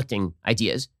conflicting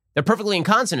ideas. They're perfectly in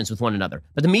consonance with one another,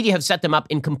 but the media have set them up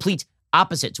in complete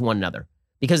opposite to one another,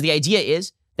 because the idea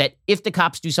is that if the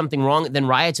cops do something wrong, then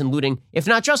riots and looting, if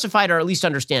not justified, are at least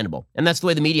understandable. And that's the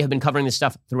way the media have been covering this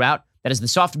stuff throughout. That is the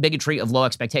soft bigotry of low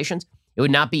expectations. It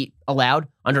would not be allowed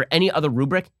under any other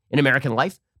rubric in American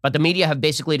life. But the media have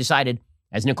basically decided,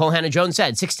 as Nicole Hannah-Jones said,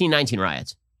 1619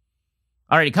 riots.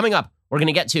 Alrighty, coming up, we're going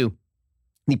to get to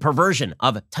the perversion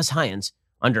of science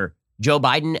under Joe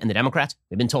Biden and the Democrats.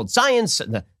 They've been told science,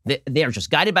 they are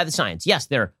just guided by the science. Yes,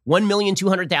 there are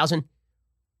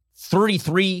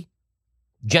 1,200,033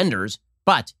 genders,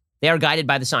 but they are guided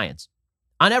by the science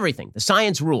on everything. The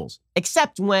science rules,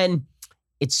 except when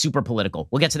it's super political.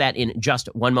 We'll get to that in just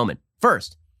one moment.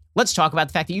 First, let's talk about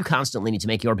the fact that you constantly need to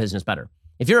make your business better.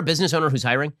 If you're a business owner who's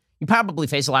hiring, you probably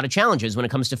face a lot of challenges when it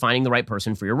comes to finding the right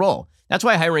person for your role. That's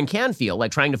why hiring can feel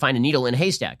like trying to find a needle in a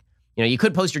haystack. You know, you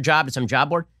could post your job to some job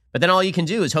board, but then all you can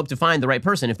do is hope to find the right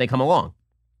person if they come along.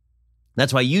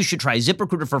 That's why you should try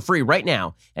ZipRecruiter for free right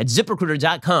now at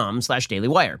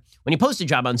ZipRecruiter.com/dailywire. When you post a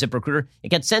job on ZipRecruiter, it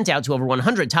gets sent out to over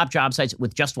 100 top job sites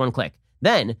with just one click.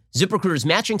 Then, ZipRecruiter's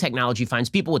matching technology finds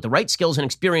people with the right skills and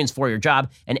experience for your job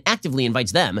and actively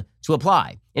invites them to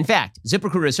apply. In fact,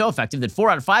 ZipRecruiter is so effective that 4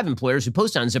 out of 5 employers who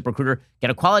post on ZipRecruiter get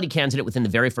a quality candidate within the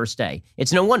very first day.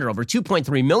 It's no wonder over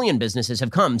 2.3 million businesses have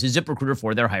come to ZipRecruiter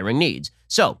for their hiring needs.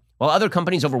 So, while other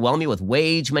companies overwhelm you with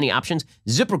way too many options,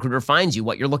 ZipRecruiter finds you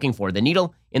what you're looking for, the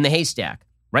needle in the haystack.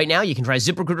 Right now, you can try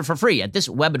ZipRecruiter for free at this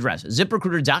web address,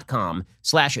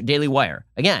 ZipRecruiter.com/dailywire.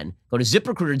 Again, go to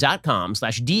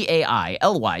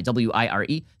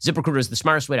ZipRecruiter.com/DAILYWIRE. ZipRecruiter is the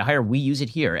smartest way to hire. We use it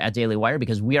here at Daily Wire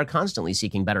because we are constantly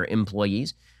seeking better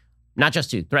employees, not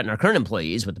just to threaten our current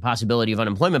employees with the possibility of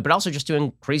unemployment, but also just to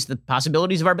increase the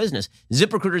possibilities of our business.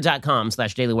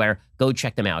 ZipRecruiter.com/dailywire. Go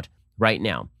check them out right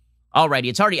now. Alrighty,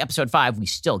 it's already episode 5. We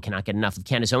still cannot get enough of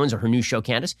Candace Owens or her new show,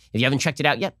 Candace. If you haven't checked it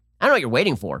out yet, I don't know what you're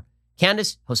waiting for.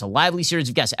 Candace hosts a lively series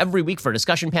of guests every week for a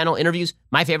discussion panel interviews.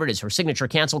 My favorite is her signature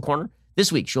Cancel Corner. This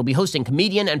week, she'll be hosting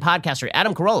comedian and podcaster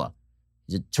Adam Carolla.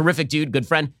 He's a terrific dude, good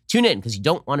friend. Tune in because you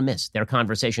don't want to miss their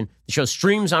conversation. The show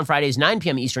streams on Fridays, 9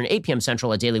 p.m. Eastern, 8 p.m.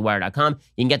 Central at dailywire.com.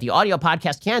 You can get the audio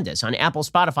podcast Candace on Apple,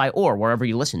 Spotify, or wherever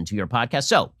you listen to your podcast.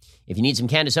 So if you need some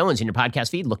Candace Owens in your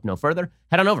podcast feed, look no further.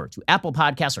 Head on over to Apple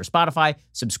Podcasts or Spotify.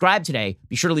 Subscribe today.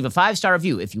 Be sure to leave a 5-star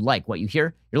review if you like what you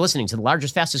hear. You're listening to the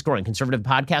largest, fastest growing conservative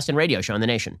podcast and radio show in the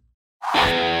nation.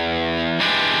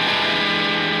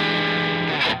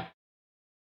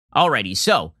 Alrighty,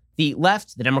 so the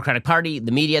left, the Democratic Party,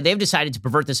 the media, they've decided to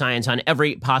pervert the science on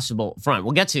every possible front.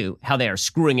 We'll get to how they are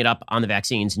screwing it up on the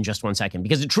vaccines in just one second,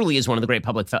 because it truly is one of the great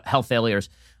public health failures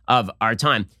of our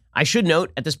time. I should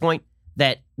note at this point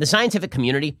that the scientific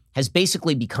community has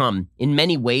basically become, in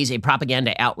many ways, a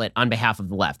propaganda outlet on behalf of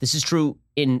the left. This is true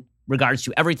in regards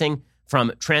to everything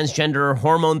from transgender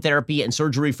hormone therapy and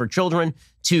surgery for children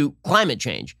to climate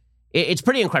change. It's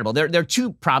pretty incredible. There are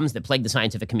two problems that plague the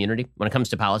scientific community when it comes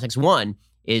to politics. One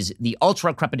is the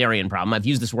ultra-crepidarian problem. I've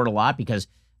used this word a lot because,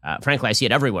 frankly, I see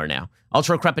it everywhere now.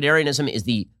 Ultra-crepidarianism is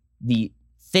the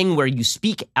thing where you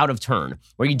speak out of turn,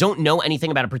 where you don't know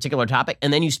anything about a particular topic,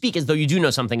 and then you speak as though you do know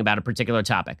something about a particular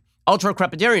topic.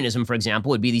 Ultra-crepidarianism, for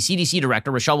example, would be the CDC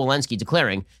director, Rochelle Walensky,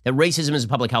 declaring that racism is a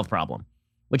public health problem,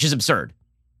 which is absurd.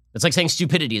 It's like saying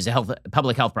stupidity is a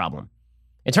public health problem.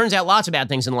 It turns out lots of bad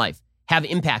things in life have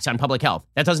impacts on public health.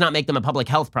 That does not make them a public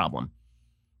health problem.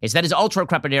 Okay, so that is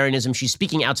ultra-crepidarianism. She's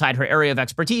speaking outside her area of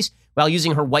expertise while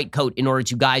using her white coat in order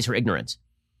to guise her ignorance.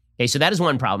 Okay, so that is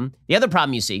one problem. The other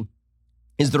problem you see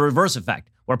is the reverse effect,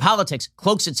 where politics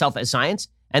cloaks itself as science,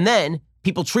 and then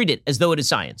people treat it as though it is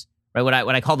science, right? What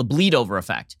I call the bleed-over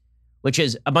effect, which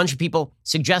is a bunch of people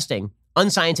suggesting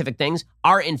unscientific things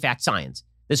are in fact science.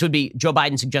 This would be Joe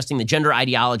Biden suggesting that gender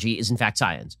ideology is in fact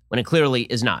science, when it clearly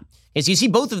is not. Okay, so you see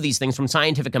both of these things from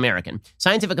Scientific American.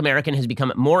 Scientific American has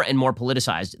become more and more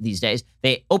politicized these days.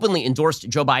 They openly endorsed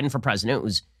Joe Biden for president. It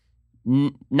was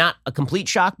not a complete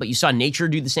shock, but you saw Nature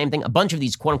do the same thing. A bunch of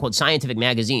these quote-unquote scientific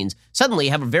magazines suddenly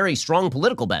have a very strong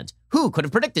political bent. Who could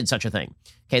have predicted such a thing?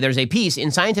 Okay, there's a piece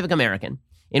in Scientific American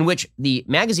in which the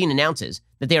magazine announces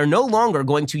that they are no longer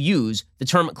going to use the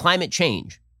term climate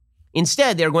change.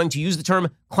 Instead, they're going to use the term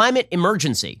climate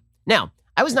emergency. Now,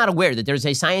 I was not aware that there's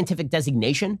a scientific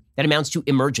designation that amounts to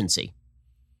emergency.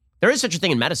 There is such a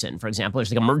thing in medicine, for example.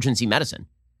 There's like emergency medicine,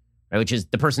 right, which is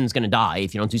the person's going to die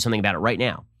if you don't do something about it right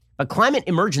now. But climate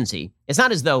emergency, it's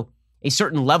not as though a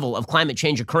certain level of climate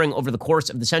change occurring over the course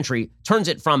of the century turns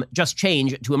it from just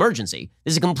change to emergency.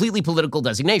 This is a completely political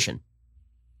designation.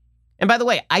 And by the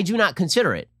way, I do not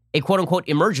consider it a quote-unquote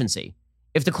emergency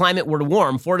if the climate were to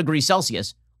warm 4 degrees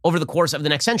Celsius over the course of the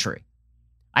next century.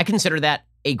 I consider that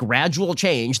a gradual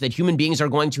change that human beings are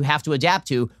going to have to adapt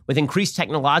to with increased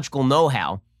technological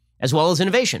know-how, as well as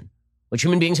innovation, which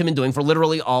human beings have been doing for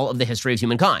literally all of the history of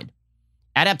humankind.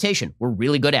 Adaptation, we're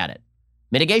really good at it.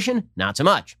 Mitigation, not so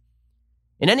much.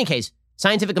 In any case,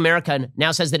 Scientific American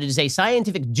now says that it is a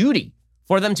scientific duty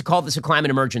for them to call this a climate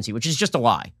emergency, which is just a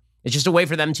lie. It's just a way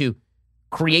for them to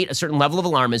create a certain level of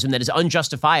alarmism that is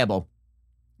unjustifiable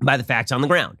by the facts on the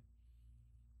ground.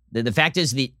 The fact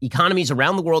is the economies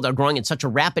around the world are growing at such a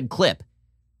rapid clip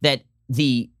that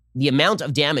the amount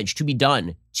of damage to be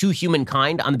done to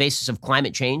humankind on the basis of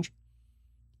climate change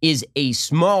is a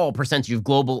small percentage of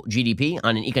global GDP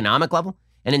on an economic level.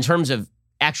 And in terms of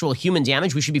actual human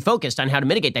damage, we should be focused on how to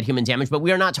mitigate that human damage, but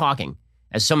we are not talking,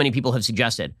 as so many people have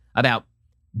suggested, about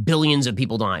billions of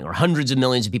people dying or hundreds of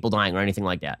millions of people dying or anything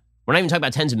like that. We're not even talking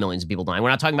about tens of millions of people dying. We're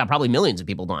not talking about probably millions of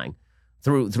people dying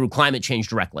through climate change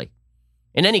directly.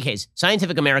 In any case,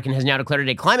 Scientific American has now declared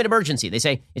it a climate emergency. They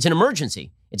say it's an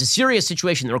emergency. It's a serious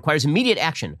situation that requires immediate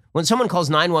action. When someone calls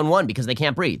 911 because they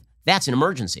can't breathe, that's an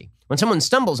emergency. When someone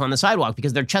stumbles on the sidewalk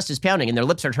because their chest is pounding and their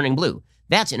lips are turning blue,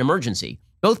 that's an emergency.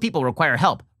 Both people require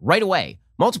help right away.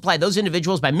 Multiply those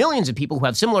individuals by millions of people who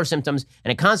have similar symptoms,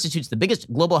 and it constitutes the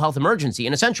biggest global health emergency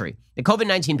in a century, the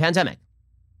COVID-19 pandemic.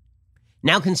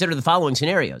 Now consider the following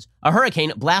scenarios. A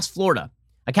hurricane blasts Florida.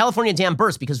 A California dam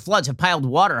bursts because floods have piled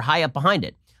water high up behind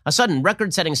it. A sudden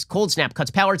record-setting cold snap cuts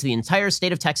power to the entire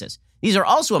state of Texas. These are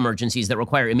also emergencies that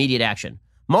require immediate action.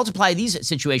 Multiply these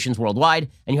situations worldwide,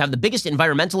 and you have the biggest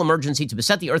environmental emergency to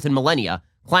beset the earth in millennia,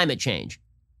 climate change.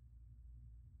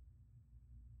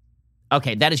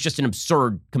 Okay, that is just an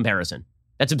absurd comparison.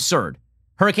 That's absurd.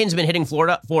 Hurricanes have been hitting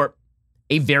Florida for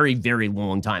a very, very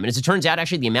long time. And as it turns out,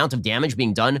 actually, the amount of damage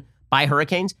being done by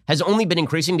hurricanes has only been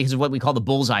increasing because of what we call the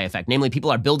bullseye effect. Namely, people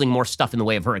are building more stuff in the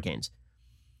way of hurricanes.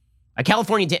 A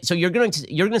California, so you're going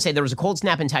to say there was a cold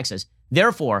snap in Texas,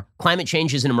 therefore climate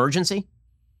change is an emergency?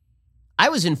 I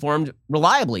was informed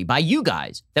reliably by you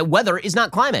guys that weather is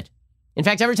not climate. In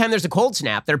fact, every time there's a cold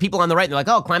snap, there are people on the right, they're like,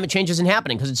 oh, climate change isn't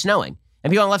happening because it's snowing.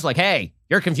 And people on the left are like, hey,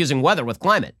 you're confusing weather with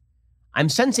climate. I'm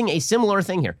sensing a similar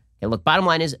thing here. Okay, look, bottom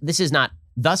line is this is not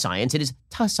the science, it is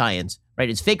ta science, right?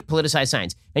 It's fake politicized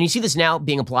science. And you see this now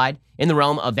being applied in the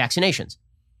realm of vaccinations.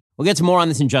 We'll get to more on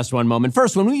this in just one moment.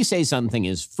 First, when we say something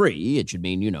is free, it should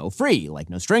mean, free, like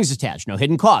no strings attached, no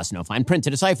hidden costs, no fine print to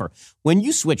decipher. When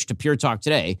you switch to Pure Talk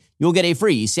today, you'll get a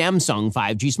free Samsung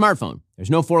 5G smartphone.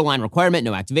 There's no 4-line requirement,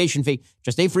 no activation fee,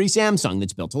 just a free Samsung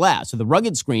that's built to last with a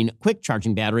rugged screen, quick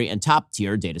charging battery, and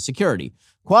top-tier data security.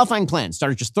 Qualifying plans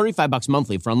start at just $35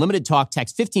 monthly for unlimited talk,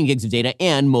 text, 15 gigs of data,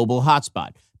 and mobile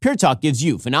hotspot. Pure Talk gives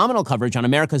you phenomenal coverage on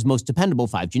America's most dependable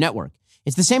 5G network.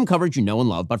 It's the same coverage you know and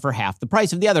love, but for half the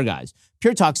price of the other guys.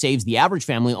 Pure Talk saves the average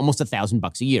family almost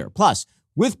 $1,000 a year. Plus,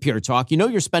 with Pure Talk, you know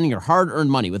you're spending your hard-earned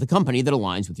money with a company that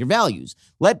aligns with your values.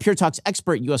 Let Pure Talk's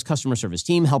expert U.S. customer service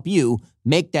team help you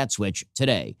make that switch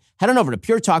today. Head on over to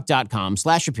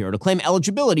puretalk.com/Shapiro to claim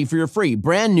eligibility for your free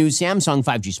brand new Samsung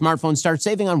 5G smartphone. Start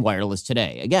saving on wireless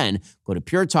today. Again, go to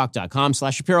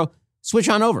puretalk.com/Shapiro. Switch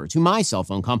on over to my cell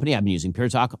phone company. I've been using Pure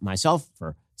Talk myself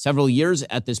for several years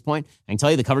at this point. I can tell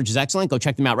you the coverage is excellent. Go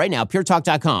check them out right now,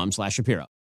 puretalk.com/Shapiro.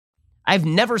 I've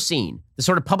never seen the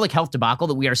sort of public health debacle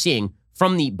that we are seeing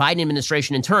from the Biden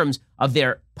administration in terms of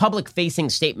their public-facing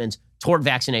statements toward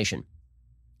vaccination.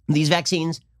 These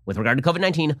vaccines, with regard to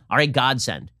COVID-19, are a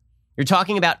godsend. You're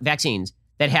talking about vaccines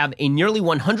that have a nearly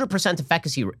 100%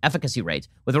 efficacy rate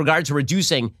with regard to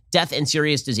reducing death and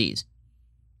serious disease.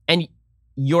 And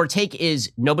your take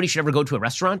is nobody should ever go to a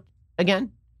restaurant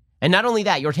again? And not only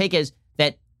that, your take is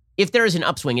that if there is an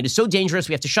upswing, it is so dangerous,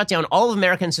 we have to shut down all of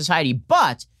American society.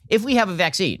 But if we have a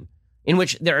vaccine in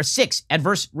which there are 6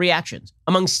 adverse reactions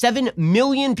among 7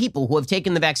 million people who have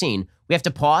taken the vaccine, we have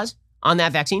to pause, on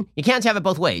that vaccine. You can't have it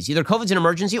both ways. Either COVID's an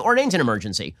emergency or it ain't an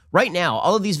emergency. Right now,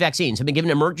 all of these vaccines have been given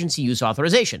emergency use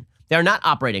authorization. They are not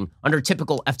operating under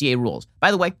typical FDA rules.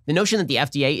 By the way, the notion that the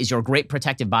FDA is your great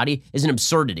protective body is an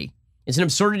absurdity. It's an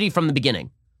absurdity from the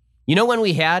beginning. You know when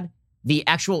we had the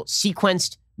actual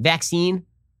sequenced vaccine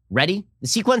ready? The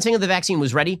sequencing of the vaccine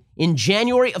was ready in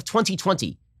January of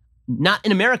 2020. Not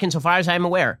an American, so far as I'm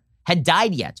aware, had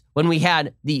died yet when we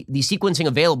had the sequencing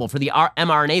available for the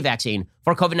mRNA vaccine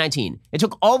for COVID-19. It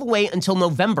took all the way until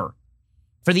November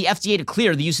for the FDA to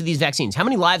clear the use of these vaccines. How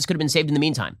many lives could have been saved in the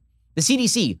meantime? The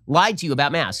CDC lied to you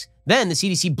about masks. Then the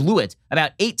CDC blew it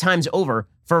about 8 times over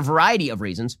for a variety of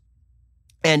reasons.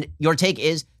 And your take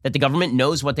is that the government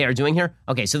knows what they are doing here?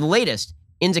 Okay, so the latest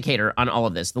indicator on all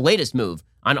of this, the latest move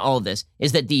on all of this,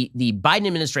 is that the Biden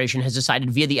administration has decided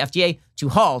via the FDA to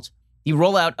halt the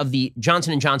rollout of the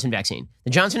Johnson & Johnson vaccine.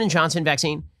 The Johnson & Johnson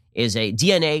vaccine is a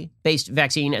DNA-based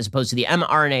vaccine as opposed to the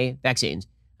mRNA vaccines,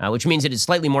 which means it is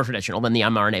slightly more traditional than the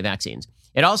mRNA vaccines.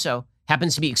 It also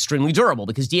happens to be extremely durable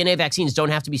because DNA vaccines don't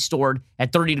have to be stored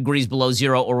at 30 degrees below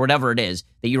zero or whatever it is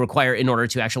that you require in order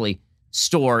to actually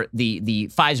store the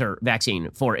Pfizer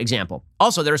vaccine, for example.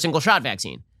 Also, they're a single-shot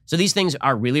vaccine. So these things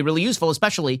are really, really useful,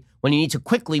 especially when you need to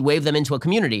quickly wave them into a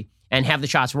community and have the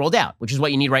shots rolled out, which is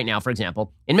what you need right now, for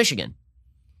example, in Michigan.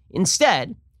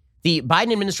 Instead, the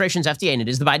Biden administration's FDA, and it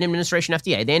is the Biden administration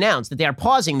FDA, they announced that they are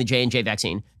pausing the J&J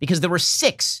vaccine because there were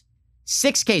six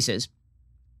cases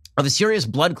of a serious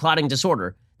blood clotting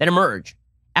disorder that emerged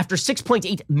after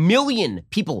 6.8 million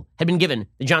people had been given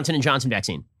the Johnson & Johnson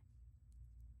vaccine.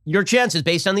 Your chances,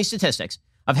 based on these statistics,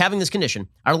 of having this condition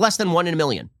are less than 1 in a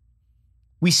million.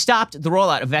 We stopped the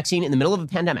rollout of vaccine in the middle of a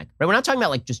pandemic, right? We're not talking about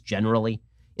like just generally.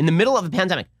 In the middle of a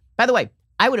pandemic. By the way,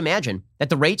 I would imagine that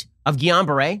the rate of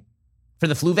Guillain-Barré for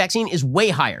the flu vaccine is way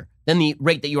higher than the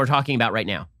rate that you are talking about right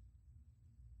now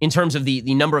in terms of the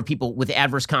number of people with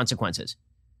adverse consequences.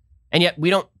 And yet we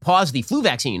don't pause the flu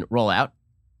vaccine rollout.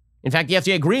 In fact, the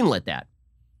FDA greenlit that.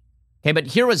 Okay, but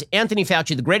here was Anthony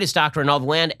Fauci, the greatest doctor in all the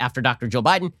land after Dr. Joe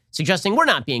Biden, suggesting we're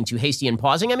not being too hasty in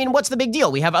pausing. I mean, what's the big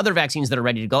deal? We have other vaccines that are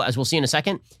ready to go, as we'll see in a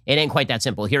second. It ain't quite that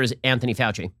simple. Here is Anthony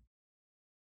Fauci.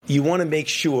 You want to make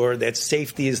sure that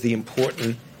safety is the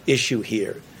important issue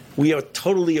here. We are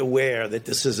totally aware that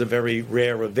this is a very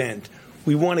rare event.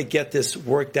 We want to get this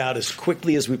worked out as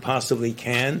quickly as we possibly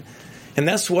can. And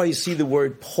that's why you see the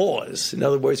word pause. In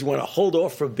other words, you want to hold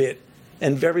off for a bit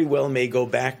and very well may go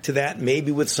back to that,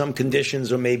 maybe with some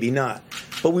conditions or maybe not.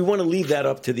 But we want to leave that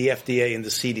up to the FDA and the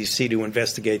CDC to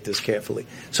investigate this carefully.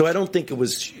 So I don't think it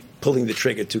was pulling the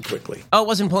trigger too quickly. Oh, it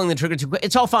wasn't pulling the trigger too quick.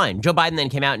 It's all fine. Joe Biden then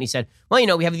came out and he said, well, you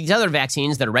know, we have these other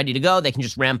vaccines that are ready to go. They can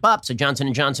just ramp up. So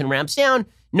Johnson & Johnson ramps down.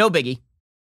 No biggie.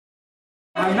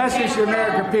 My message to the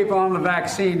American people on the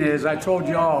vaccine is, I told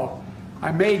you all,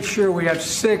 I made sure we have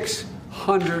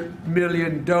 600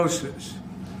 million doses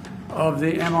of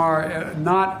the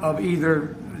not of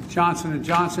either Johnson &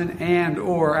 Johnson and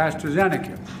or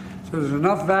AstraZeneca. So there's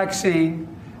enough vaccine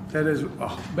that is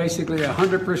basically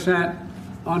 100%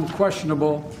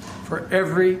 unquestionable for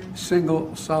every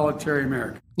single solitary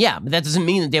American. Yeah, but that doesn't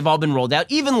mean that they've all been rolled out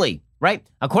evenly, right?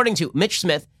 According to Mitch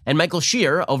Smith and Michael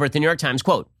Shear over at the New York Times,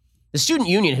 quote, the student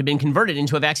union had been converted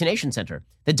into a vaccination center.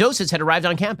 The doses had arrived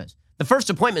on campus. The first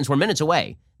appointments were minutes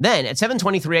away. Then, at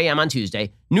 7:23 a.m. on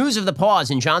Tuesday, news of the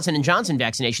pause in Johnson & Johnson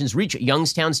vaccinations reached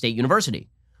Youngstown State University.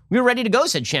 We were ready to go,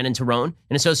 said Shannon Tyrone,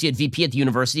 an associate VP at the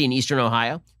university in Eastern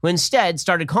Ohio, who instead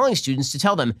started calling students to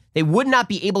tell them they would not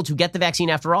be able to get the vaccine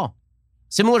after all.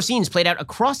 Similar scenes played out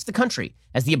across the country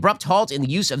as the abrupt halt in the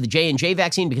use of the J&J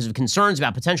vaccine because of concerns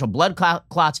about potential blood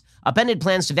clots upended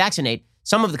plans to vaccinate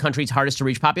some of the country's hardest to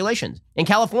reach populations. In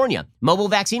California, mobile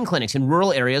vaccine clinics in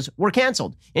rural areas were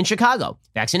canceled. In Chicago,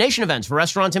 vaccination events for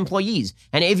restaurant employees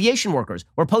and aviation workers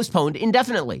were postponed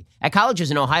indefinitely. At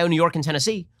colleges in Ohio, New York, and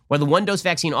Tennessee, where the one-dose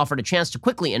vaccine offered a chance to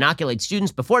quickly inoculate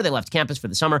students before they left campus for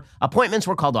the summer, appointments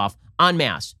were called off en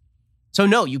masse. So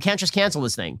no, you can't just cancel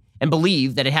this thing and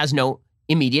believe that it has no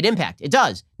immediate impact. It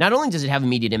does. Not only does it have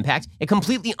immediate impact, it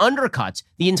completely undercuts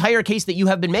the entire case that you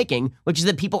have been making, which is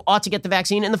that people ought to get the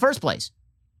vaccine in the first place.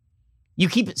 You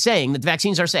keep saying that the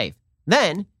vaccines are safe.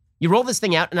 Then you roll this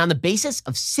thing out, and on the basis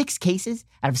of 6 cases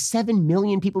out of 7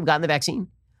 million people who've gotten the vaccine,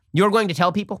 you're going to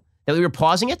tell people that we were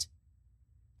pausing it?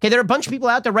 Okay, there are a bunch of people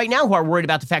out there right now who are worried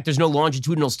about the fact there's no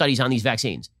longitudinal studies on these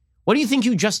vaccines. What do you think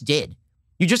you just did?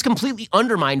 You just completely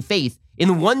undermined faith in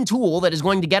the one tool that is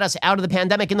going to get us out of the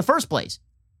pandemic in the first place.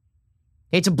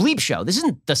 It's a bleep show. This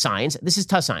isn't the science. This is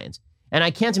tough science. And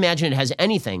I can't imagine it has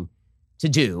anything to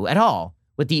do at all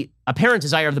with the apparent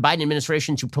desire of the Biden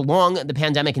administration to prolong the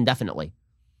pandemic indefinitely.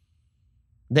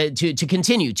 to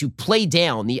continue to play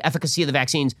down the efficacy of the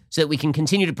vaccines so that we can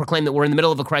continue to proclaim that we're in the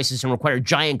middle of a crisis and require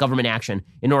giant government action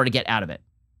in order to get out of it.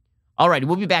 All right,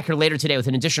 we'll be back here later today with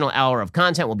an additional hour of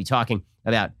content. We'll be talking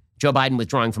about Joe Biden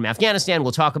withdrawing from Afghanistan.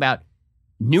 We'll talk about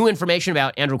new information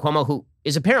about Andrew Cuomo, who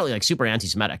is apparently like super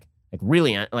anti-Semitic. Like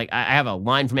really, like I have a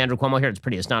line from Andrew Cuomo here. It's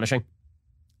pretty astonishing.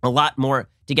 A lot more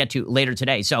to get to later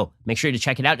today. So make sure to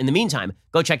check it out. In the meantime,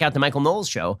 go check out the Michael Knowles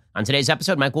Show. On today's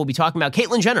episode, Michael will be talking about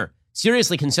Caitlyn Jenner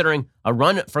seriously considering a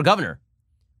run for governor.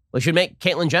 We should make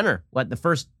Caitlyn Jenner, the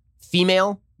first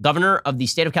female governor of the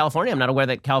state of California. I'm not aware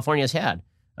that California has had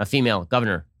a female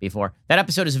governor before. That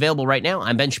episode is available right now.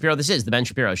 I'm Ben Shapiro. This is The Ben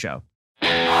Shapiro Show.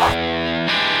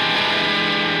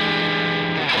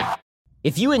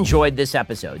 If you enjoyed this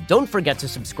episode, don't forget to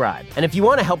subscribe. And if you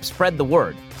want to help spread the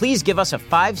word, please give us a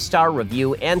 5-star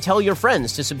review and tell your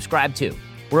friends to subscribe too.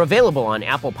 We're available on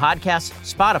Apple Podcasts,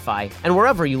 Spotify, and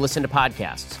wherever you listen to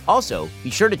podcasts. Also,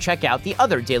 be sure to check out the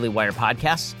other Daily Wire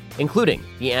podcasts, including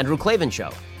The Andrew Klavan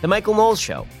Show, The Michael Knowles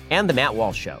Show, and The Matt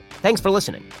Walsh Show. Thanks for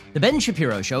listening. The Ben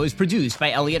Shapiro Show is produced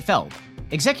by Elliot Feld.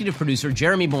 Executive producer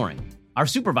Jeremy Boring. Our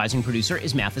supervising producer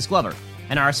is Mathis Glover.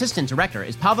 And our assistant director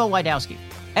is Pavel Wydowski.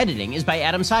 Editing is by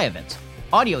Adam Sayevitz.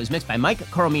 Audio is mixed by Mike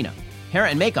Coromina. Hair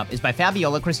and makeup is by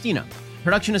Fabiola Cristina.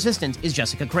 Production assistant is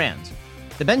Jessica Kranz.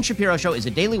 The Ben Shapiro Show is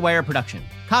a Daily Wire production.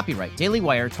 Copyright Daily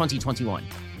Wire 2021.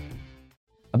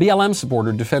 A BLM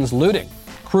supporter defends looting.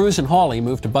 Cruz and Hawley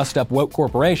move to bust up woke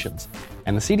corporations.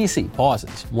 And the CDC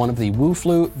pauses one of the Wu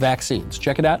flu vaccines.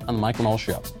 Check it out on the Michael Knowles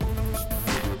Show.